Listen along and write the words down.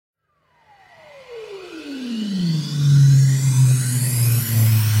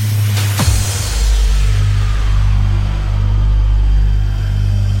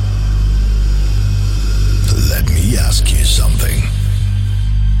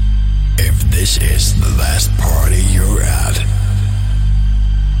this is the last party you're at,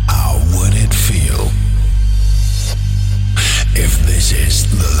 how would it feel? If this is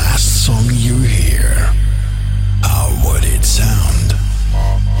the last song you hear, how would it sound?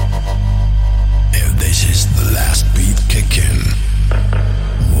 If this is the last beat kicking,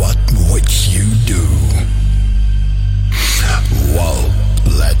 what would you do? Well,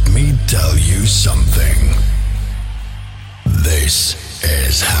 let me tell you something. This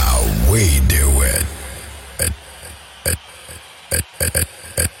is how we do it.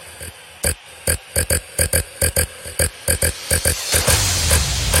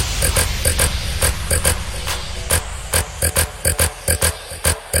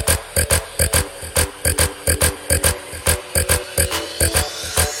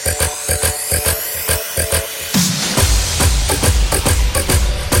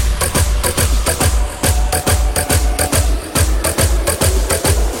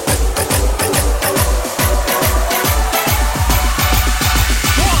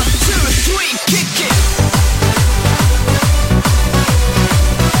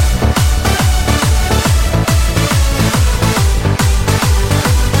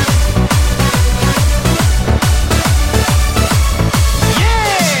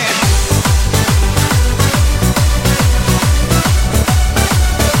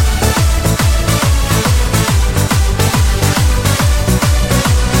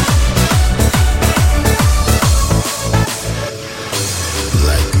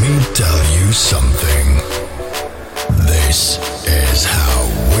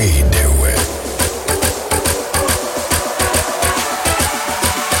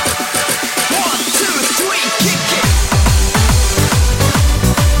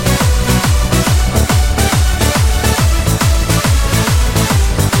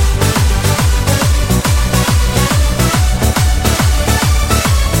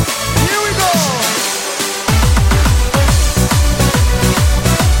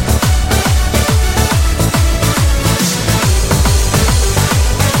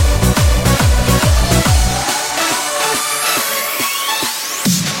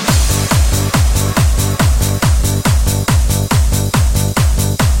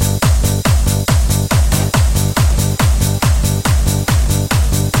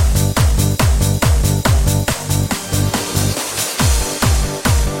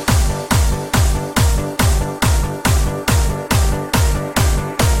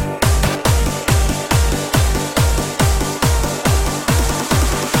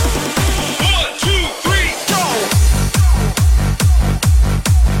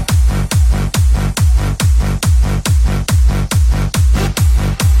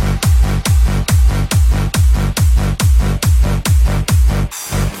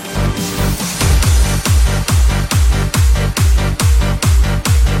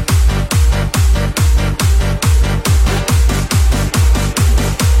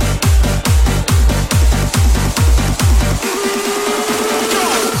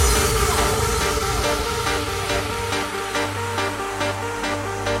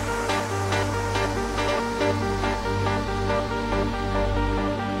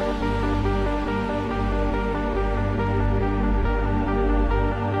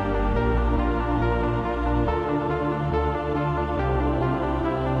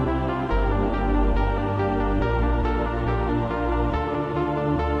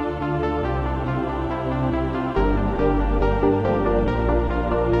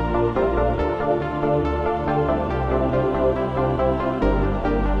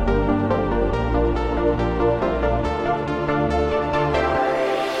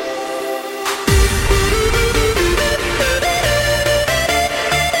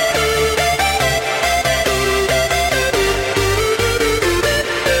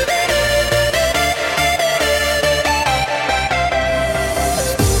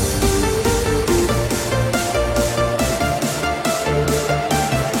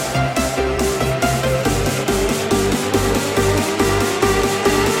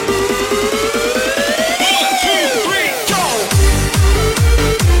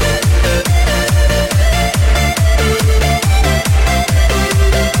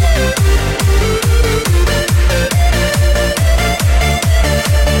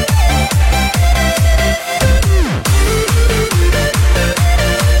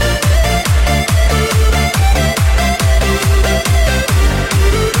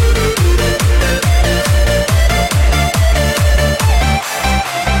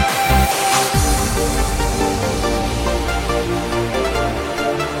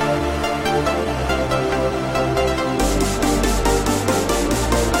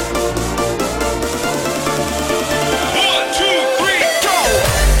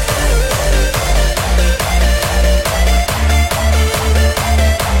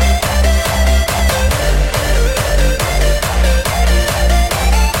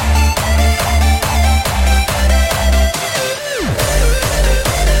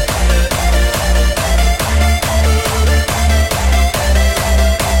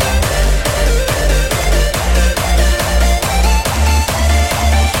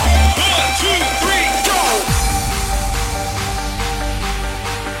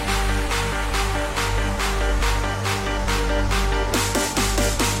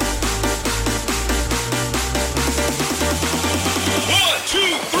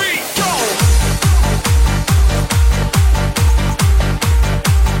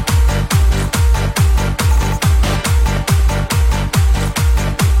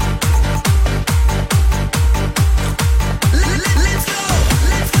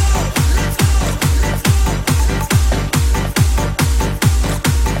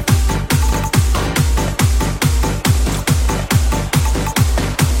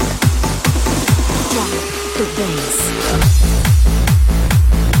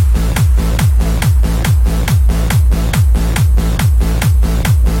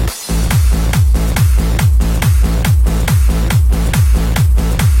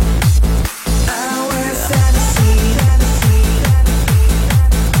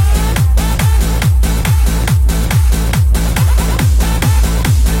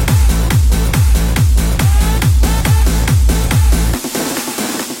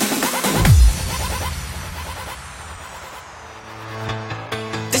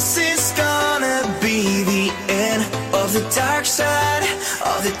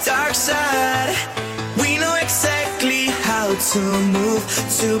 dark side. We know exactly how to move,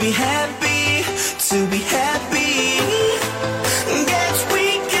 to be happy, to be happy. Get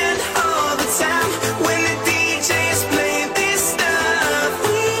weekend all the time when the DJs play this stuff.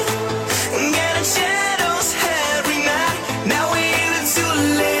 We get in shadows every night. Now we're able to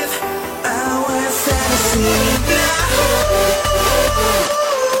live our fantasy now.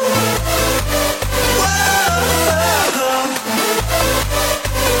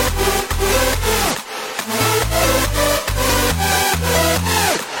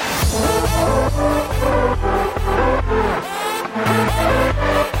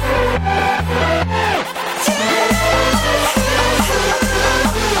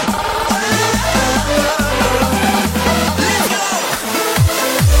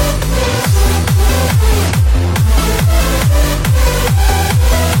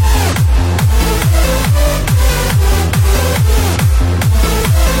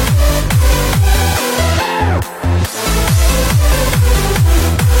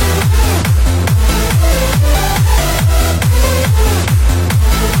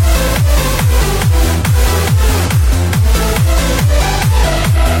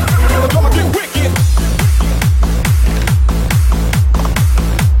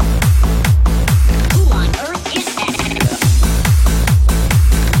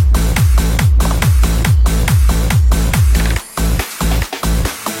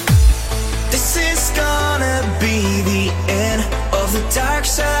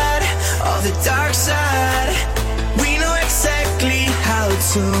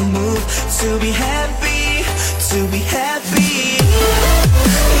 To be happy, to be happy.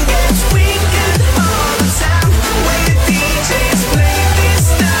 Get weekend all the time when the DJs play this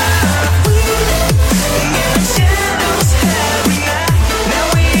stuff. Get shadows every night. Now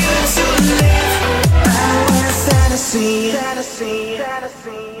we're able to live our fantasy, fantasy,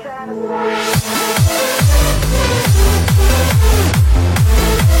 fantasy, fantasy.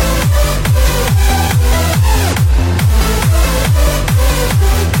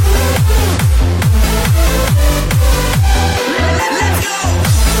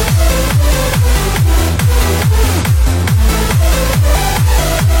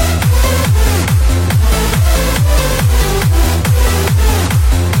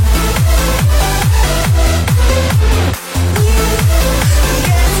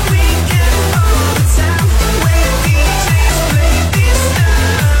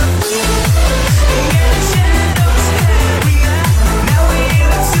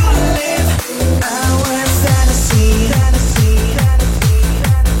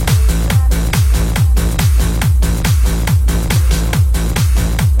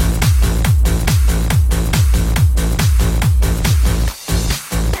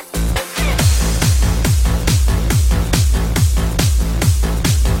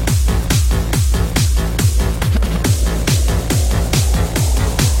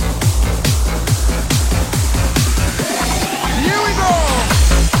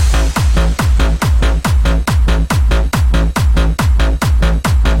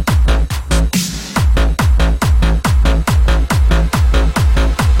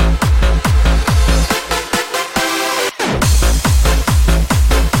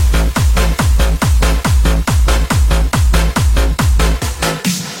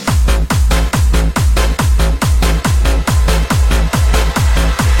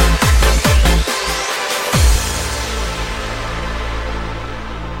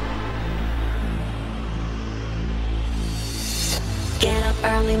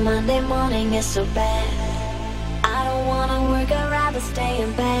 So bad, I don't wanna work, I'd rather stay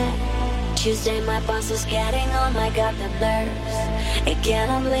in bed. Tuesday my boss was getting on my goddamn nerves. Again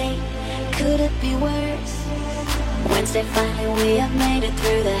I'm late, could it be worse? Wednesday finally we have made it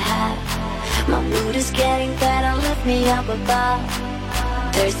through the half. My mood is getting better, lift me up above.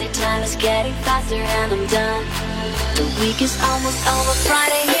 Thursday time is getting faster and I'm done. The week is almost over,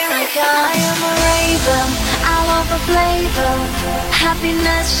 Friday here I come. I am a raven, I love the flavor.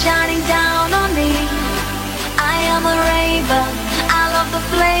 Happiness shining down on me. I am a raven, I love the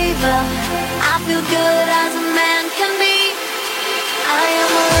flavor. I feel good as a man can be. I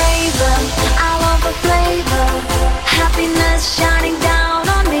am a raven, I love the flavor. Happiness shining down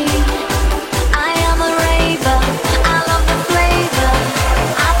on me. I am a raven, I love the flavor.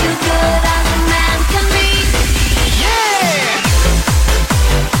 I feel good as a man can be.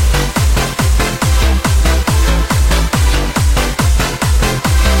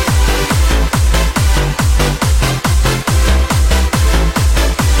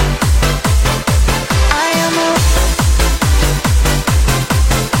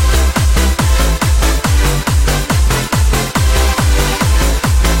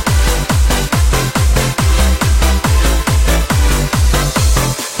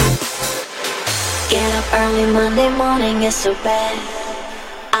 Monday morning is so bad.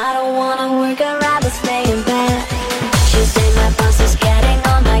 I don't wanna work, I'd rather stay in bed. Tuesday, my boss is getting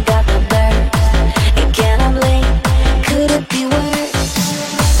on my goddamn nerves. It cannot blink, could it be worse?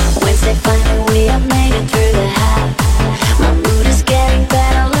 Wednesday, finally we have made it through the half. My mood is getting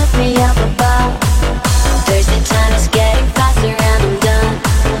better, lift me up above. Thursday, time is getting faster and I'm done.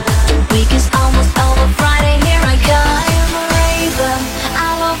 The week is almost over, Friday, here I come. I am a raver, I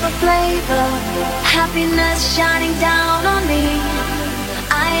love the flavor. Happiness shining down on me.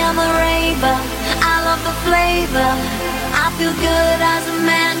 I am a raver, I love the flavor. I feel good as a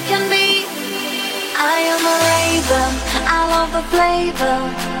man can be. I am a raver, I love the flavor.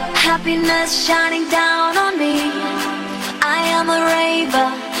 Happiness shining down on me. I am a raver,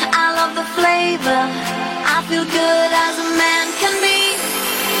 I love the flavor. I feel good as a man can be.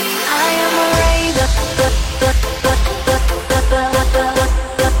 I am a raver.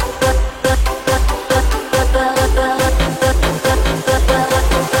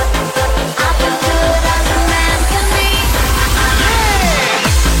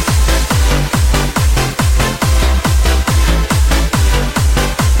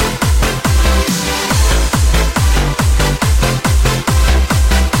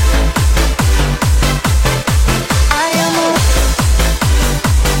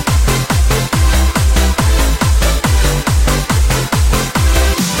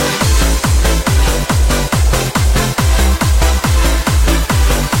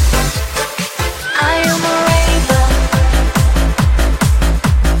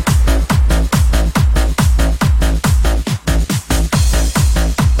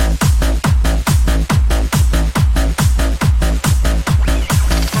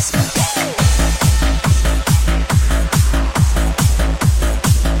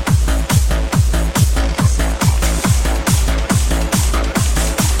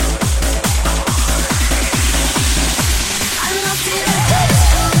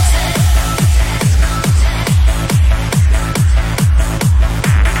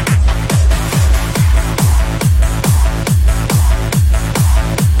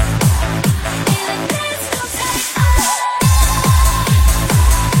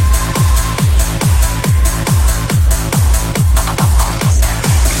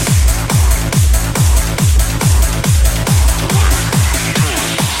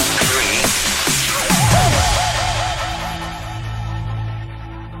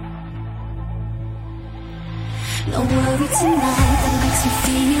 No worry tonight, that makes me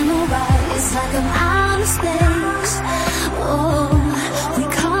feel alright. It's like I'm out of space. Oh, we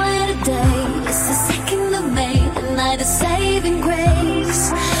call it a day. It's the 2nd of May, the night of saving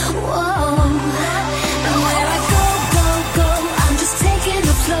grace. Whoa, and where I go, go, go, I'm just taking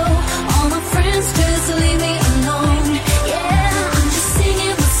the flow. All my friends just leave me alone. Yeah, I'm just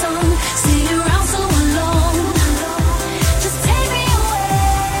singing my song, sitting around so alone. Just take me away.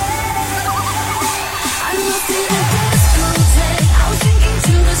 I'm lost in a discotheque. I was drinking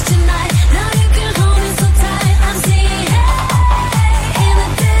too much tonight. Now you can hold me so tight.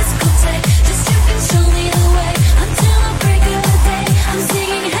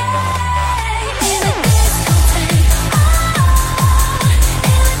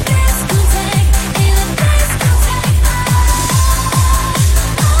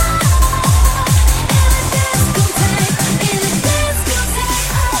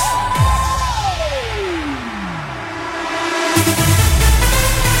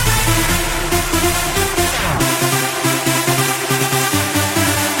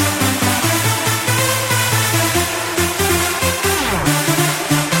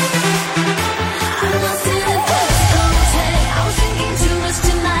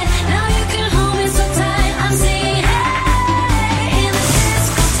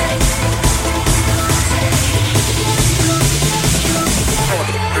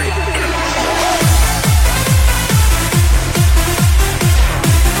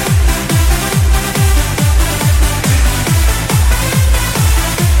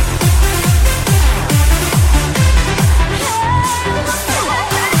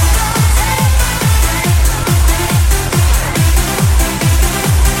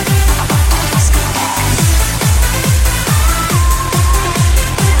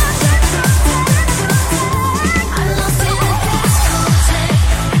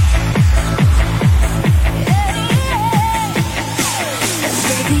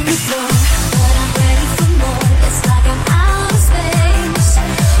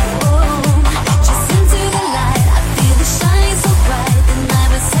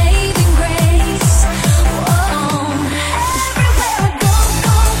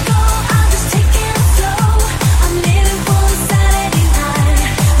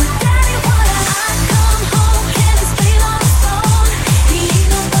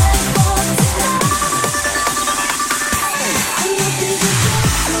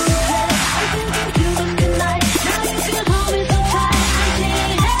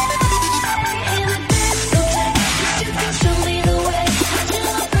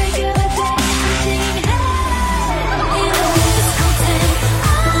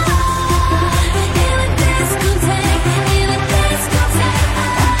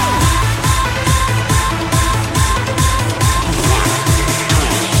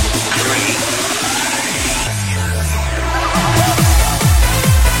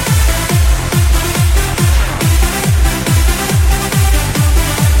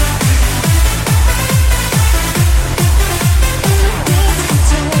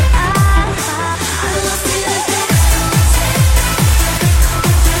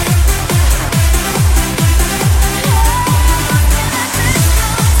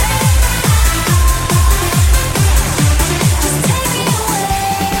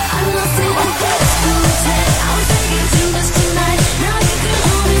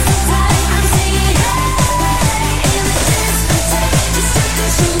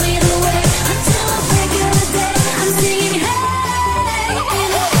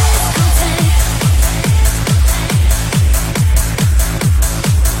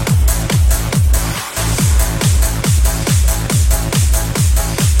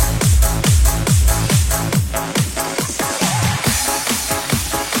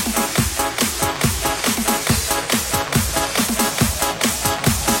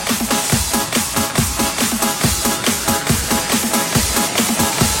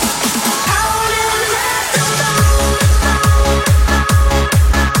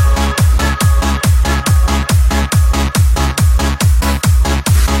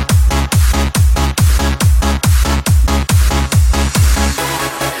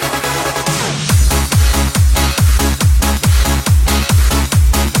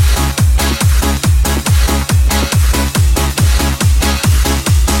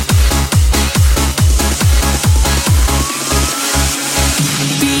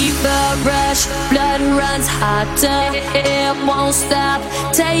 hotter. It won't stop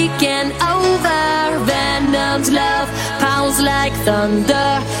taking over. Venom's love pounds like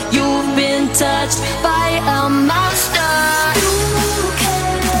thunder. You've been touched by a monster. You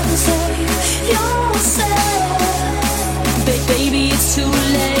can save yourself, baby, it's too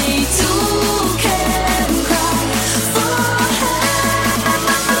late. You can cry for help,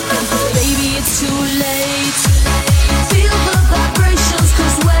 baby, it's too late. Feel the vibrations,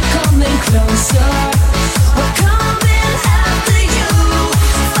 'cause we're coming closer. We're coming after you.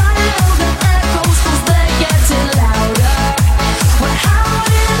 Follow the echoes, 'cause they're getting louder. We're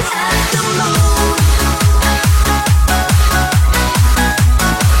howling at the moon.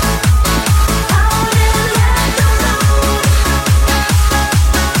 Howling at the moon.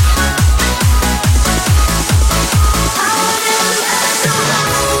 Howling at the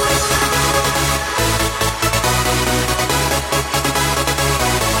moon.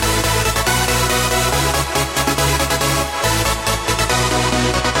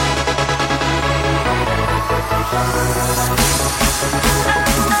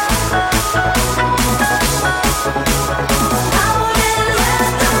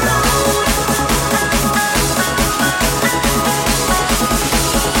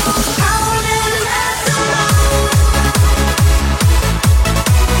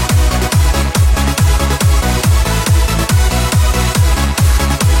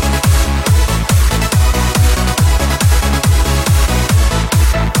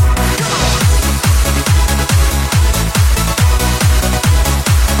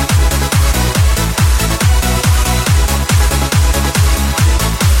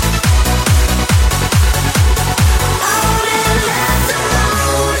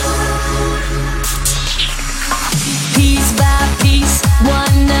 Piece by piece,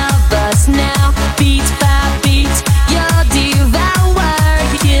 one of us now. Beat by beat, you're devoured.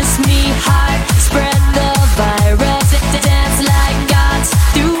 Kiss me hard, spread the virus. Dance like gods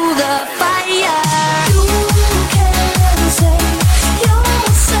through the fire. You can save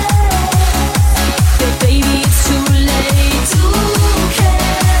yourself, baby, it's too late. You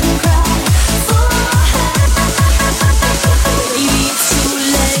can cry for help, baby, it's too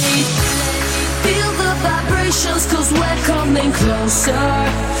late. Feel the vibrations, 'cause we're coming closer.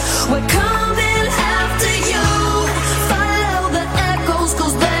 We're coming after you. Follow the echoes,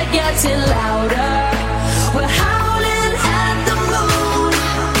 'cause they're getting louder. We're howling at the moon.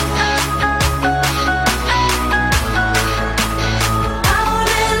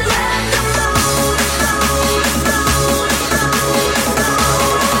 Howling at the moon.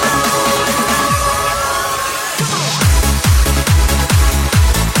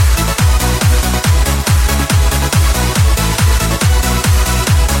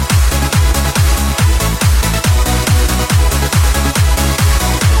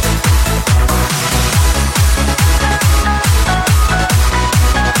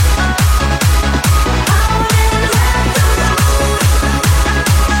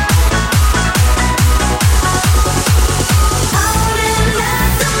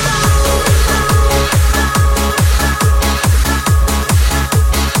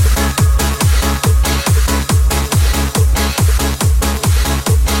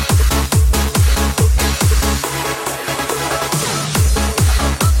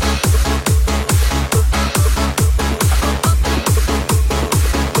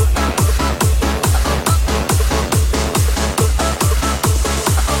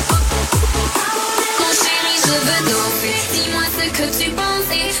 Mon chéri, je veux danser. Dis-moi ce que tu penses.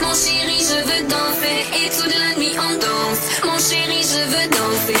 Mon chéri, je veux danser. Et toute la nuit on danse. Mon chéri, je veux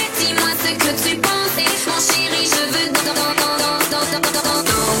danser. Dis-moi ce que tu penses. Mon chéri, je veux danser.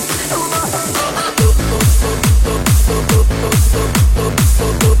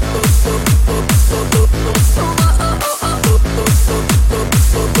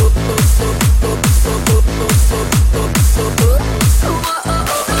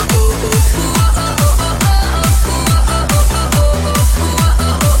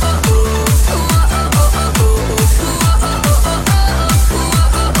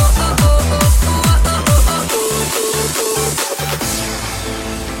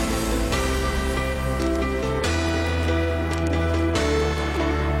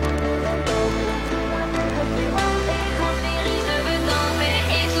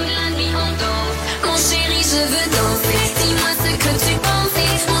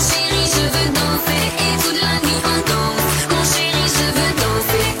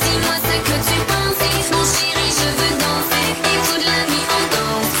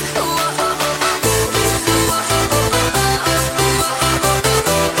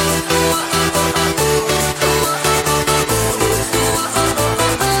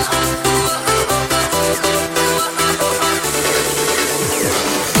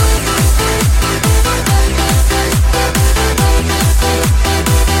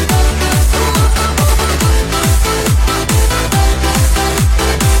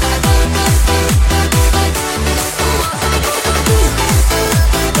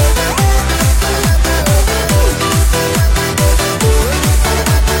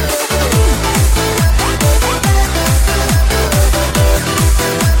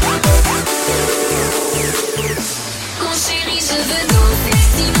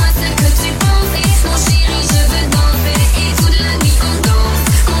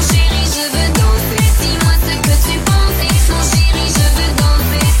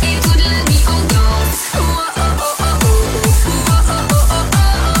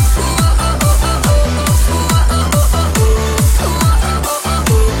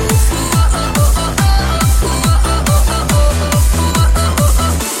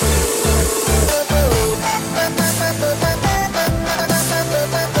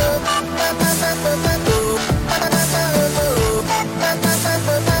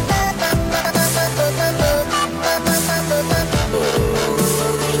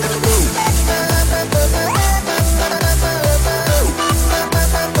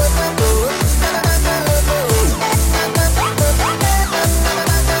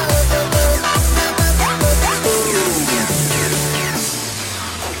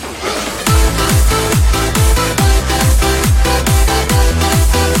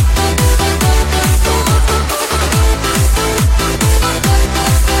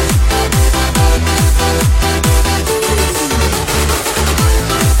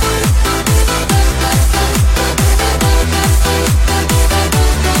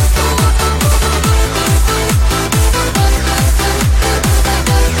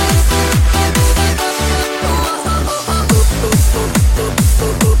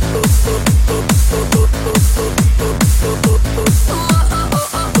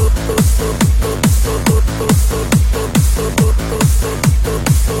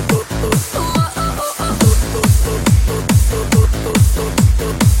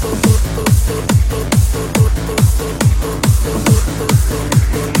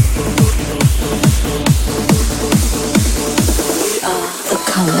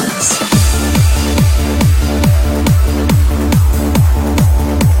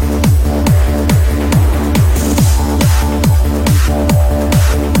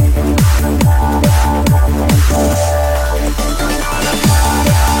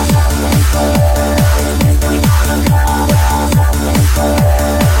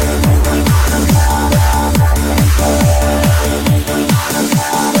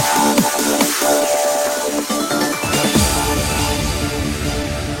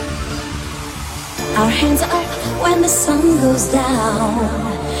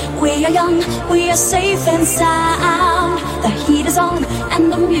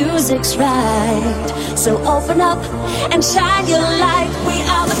 So open up and shine your light. We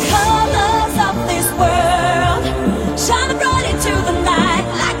are the colors of this world. Shine bright into the night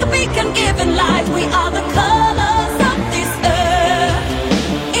like a beacon giving light. We are the colors of this earth.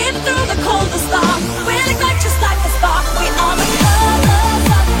 Even through the coldest storm, we'll ignite just like a spark. We are the colors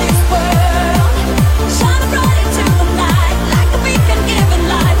of this world. Shine bright into the night like a beacon giving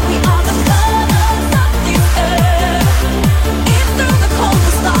light. We are the colors of this earth. Even through the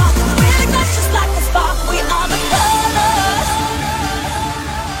coldest storm, we'll ignite just like a spark. We are the colors.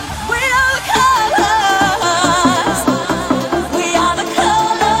 We are the colors. We are the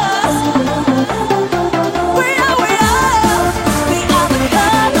colors. We are the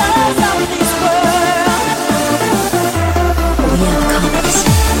colors of this world. We are the colors.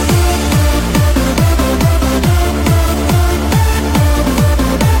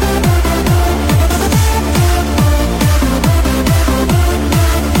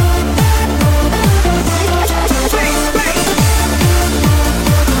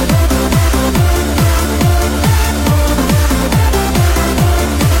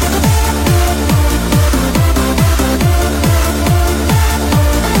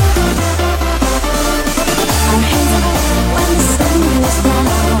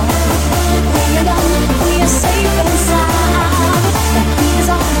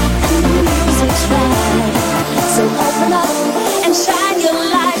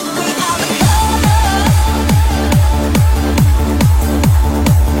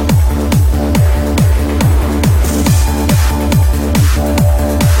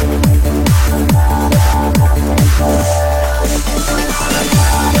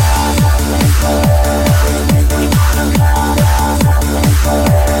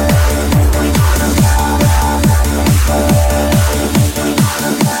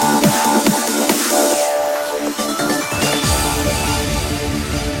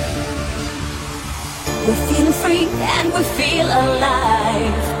 We're feeling free and we feel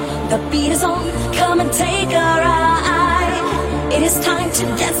alive. The beat is on, come and take a ride. It is time to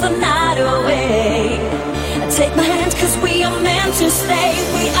dance the night away. Take my hand, cause we are meant to stay.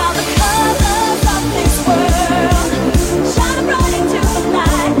 We are the colors of this world. Shine bright into the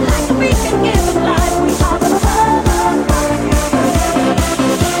night like a beacon giving light. We are the colors.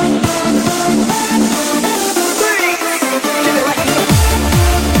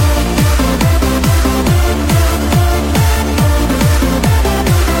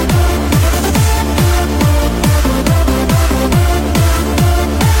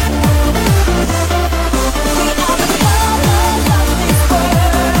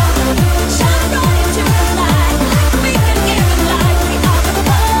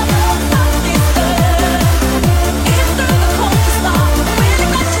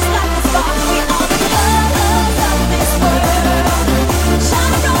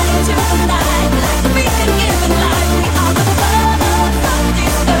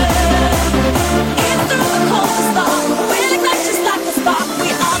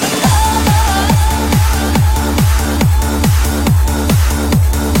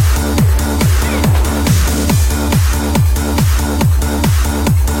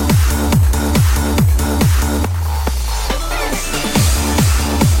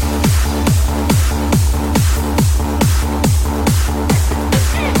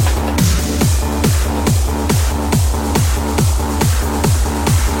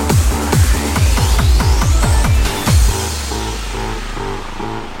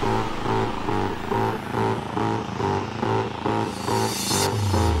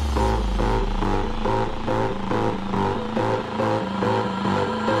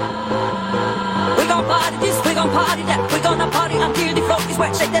 Party that, we gonna party until the floor is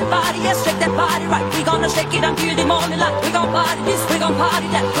wet. Shake that body, yes, shake that body right. We gonna shake it until the morning light. We gonna party this, we gonna party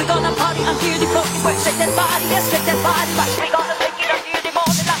that. We gonna party until the floor is wet. Shake that body, yes, shake that body right. We gonna shake it until the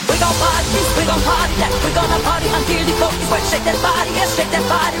until the clock is wet. Shake that body, yes, shake that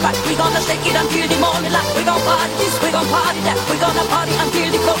body right. We gonna shake it until the morning light. We gon' party this, we gon' party that. We gonna party until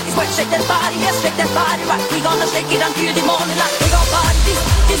the clock is wet. Shake that body, yes, shake that body right. We gonna shake it until the morning light. We gon' party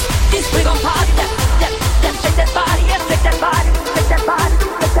this, we gon' party that. Shake that body, yes, shake that body, shake that body,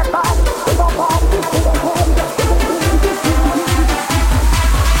 shake that body. We gon' party this, we gon' party that.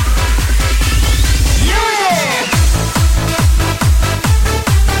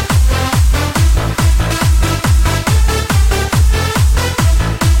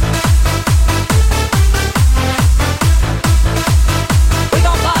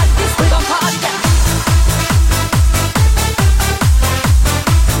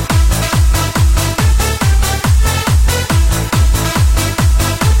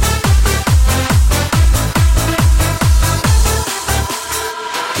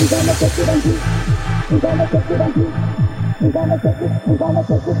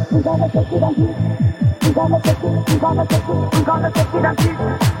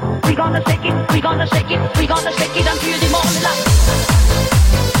 We gonna shake it until the morning light.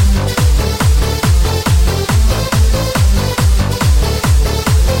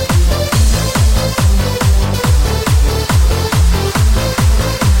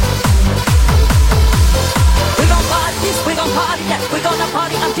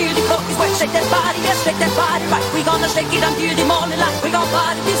 Until the clock is wet, shake that body, yes, shake that body right. We gonna shake it until the morning light. We gon'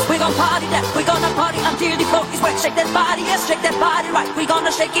 party this, we gon' party that. We gonna party until the clock is wet, shake that body, yes, shake that body right. We gonna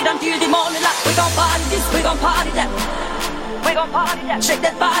shake it until the morning light. We gon' party this, we gon' party that. We gon' party that. Shake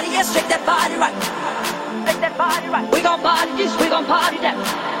that body, yes, shake that body right. Shake that body right. We gon' party this, we gon' party that.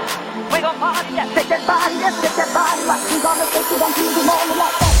 We gon' party that. Shake that body, yes, shake that body right. We gonna shake it until the morning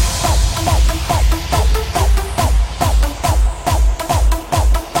light.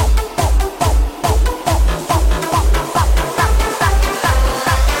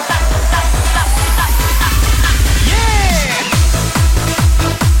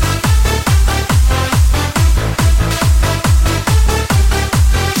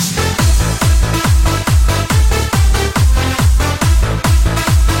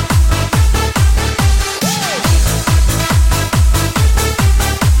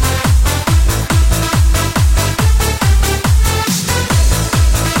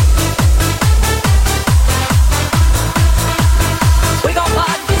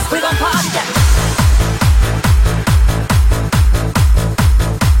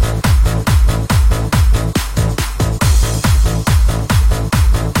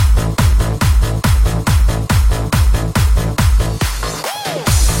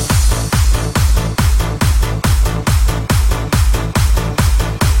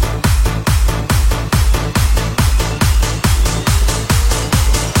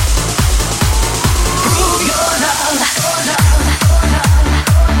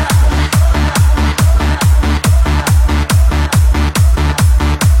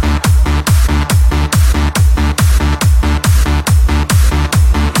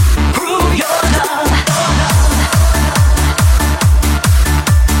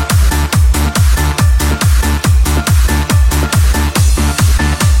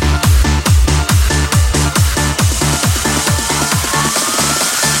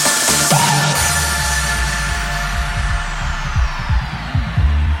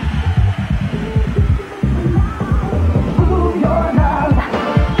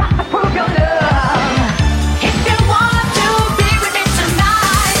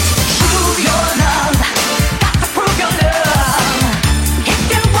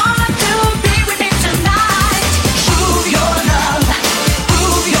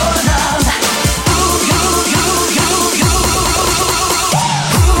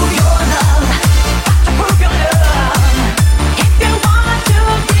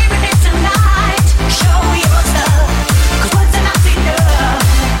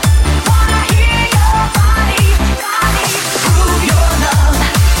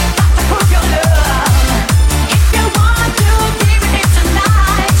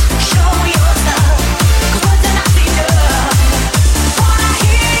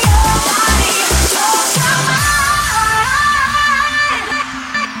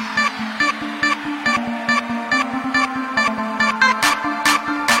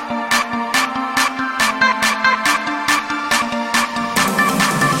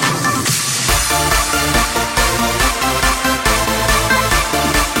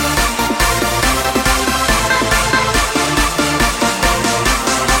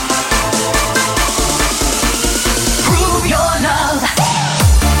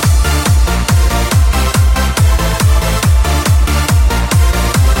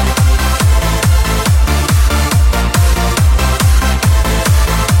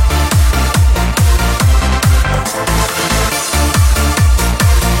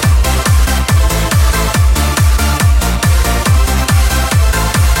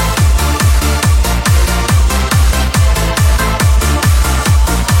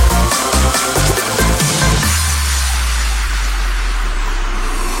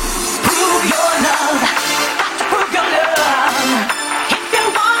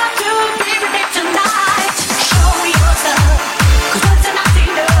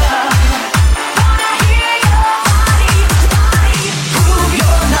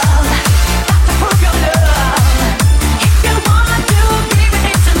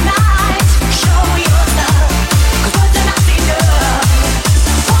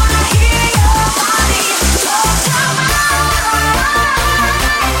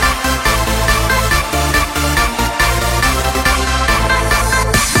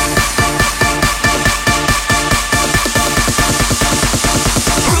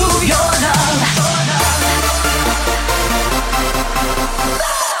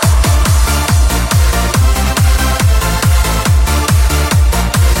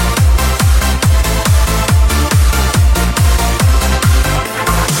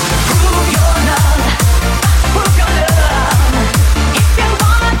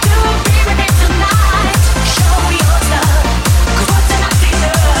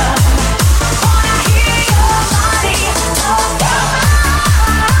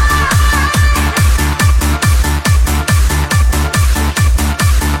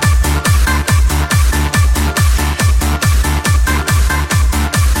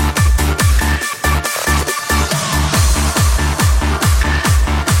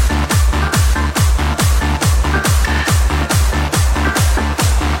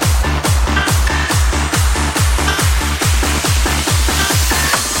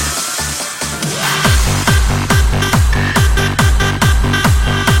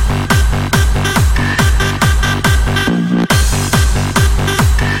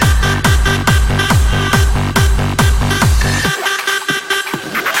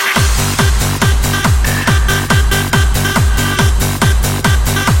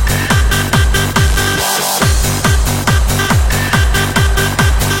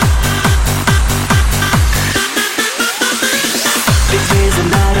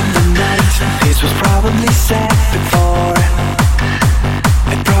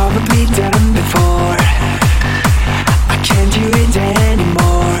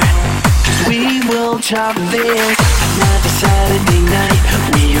 top of this. Another Saturday night,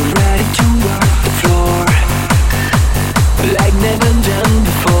 we are ready to rock the floor like never done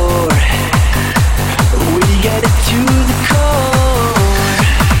before. We get it to the core.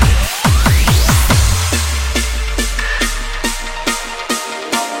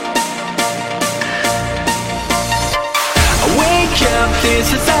 Wake up, this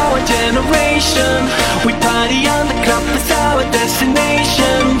is our generation. We party on the club, it's our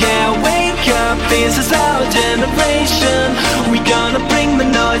destination. Yeah, wake up, this is our generation. We gonna bring the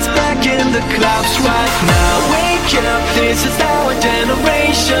noise back in the clubs right now. Wake up, this is our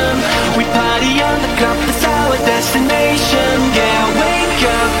generation. We party on the club, it's our destination. Yeah, wake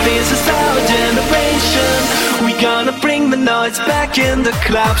up, this is our generation. We gonna bring the noise back in the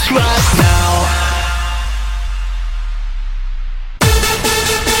clubs right now.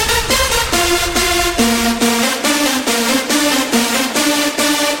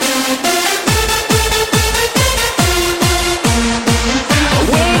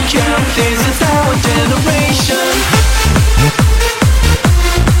 This is our generation.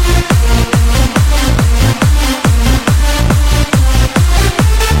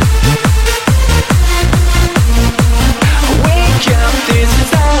 Wake up, this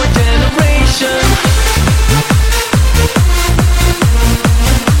is our generation.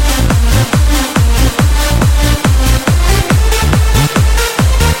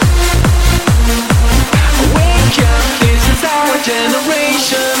 Wake up, this is our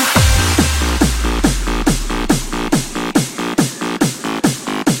generation.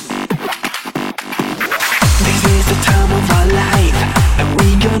 This is the time of our life, and we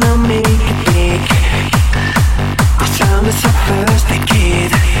gonna make it big. This time is our first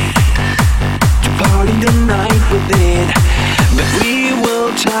decade to party the night with it. But we will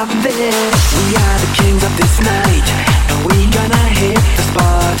top this. We are the kings of this night, and we gonna hit the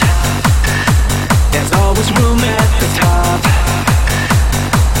spot. There's always room at the top,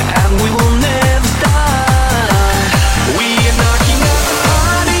 and we will never stop. We are knocking at the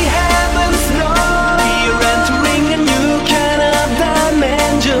party heavens door. We are entering a new kind of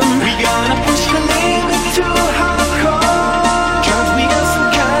dimension. We gonna push the limit to hardcore, 'cause we got some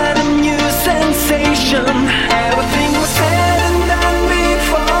kind of new sensation. Everything was said and done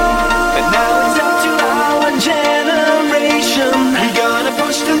before, but now it's up to our generation. We gonna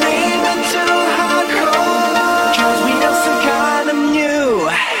push the limit to hardcore, 'cause we got some kind of new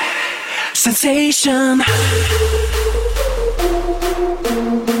sensation.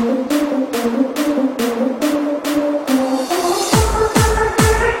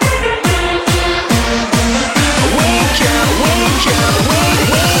 Wake up, wake up,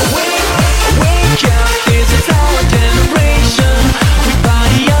 wake up, this is our generation. We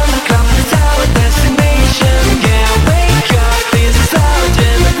party on the club, it's our destination. Yeah, wake up, this is our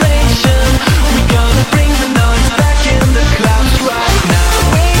generation. We gonna bring the noise back in the clubs right now.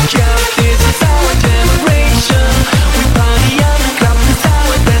 Wake up, this is our generation. We party on the club, it's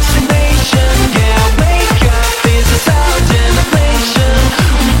our destination. Yeah, wake up, this is our generation.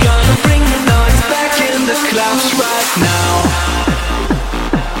 We gonna bring the noise back in the clubs right now.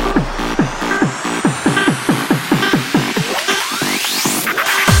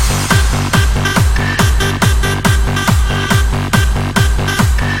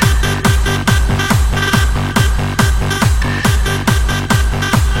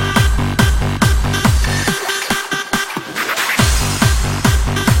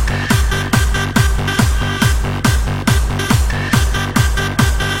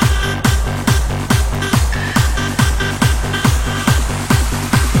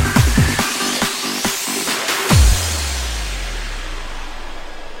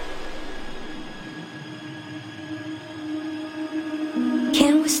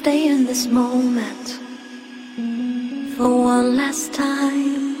 Can we stay in this moment for one last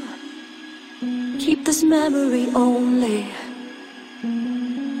time? Keep this memory only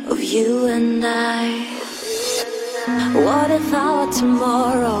of you and I. What if our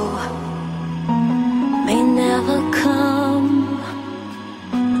tomorrow may never come?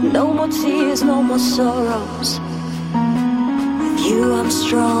 No more tears, no more sorrows. With you I'm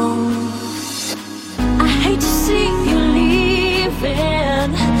strong. I hate to see you leaving,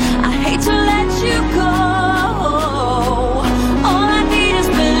 I hate to let you go. All I need is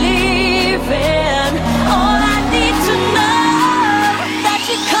believing. All I need to know that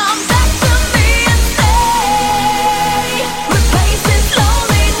you come back to me and stay. Replace this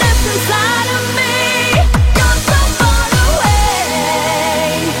loneliness inside of me. You're so far away.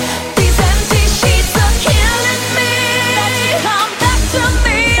 These empty sheets are killing me. That you come back to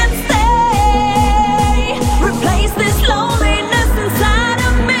me and stay.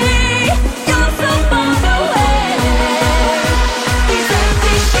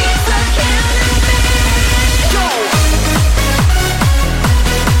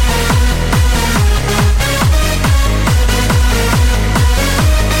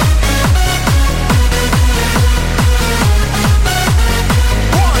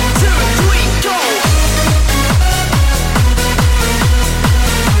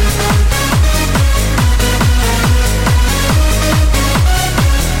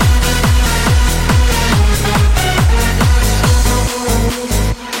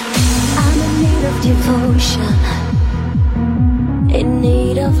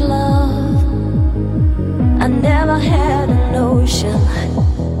 of love. I never had a notion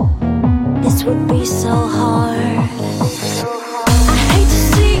this would be so hard.